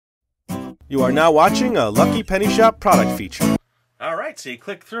You are now watching a Lucky Penny Shop product feature. Alright, so you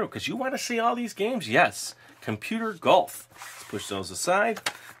click through because you want to see all these games? Yes. Computer Golf. Let's push those aside.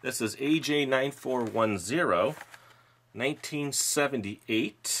 This is AJ9410,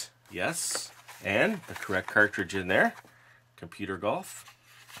 1978. Yes. And the correct cartridge in there. Computer Golf.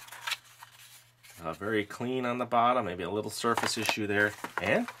 Very clean on the bottom. Maybe a little surface issue there.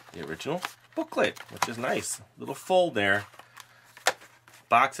 And the original booklet, which is nice. Little fold there.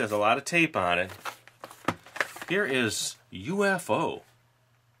 Box has a lot of tape on it. Here is UFO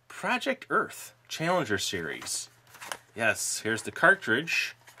Project Earth Challenger Series. Yes, here's the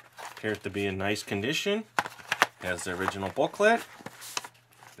cartridge. Appears to be in nice condition. Has the original booklet.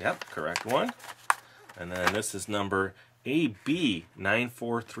 Yep, correct one. And then this is number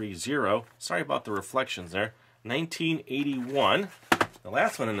AB9430. Sorry about the reflections there. 1981. The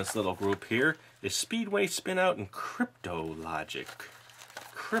last one in this little group here is Speedway Spin Out and Crypto Logic.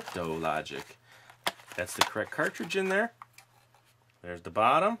 Crypto Logic. That's the correct cartridge in there. There's the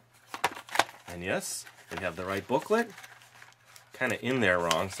bottom. And yes, we have the right booklet. Kind of in there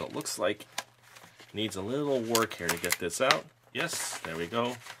wrong, so it looks like it needs a little work here to get this out. Yes, there we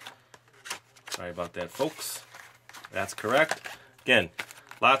go. Sorry about that, folks. That's correct. Again,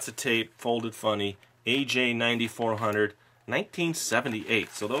 lots of tape, folded funny. AJ9400,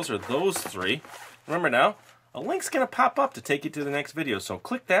 1978. So those are those three. Remember now, a link's going to pop up to take you to the next video, so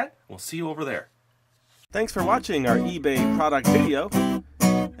click that. We'll see you over there. Thanks for watching our eBay product video.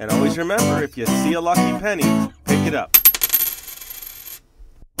 And always remember, if you see a lucky penny, pick it up.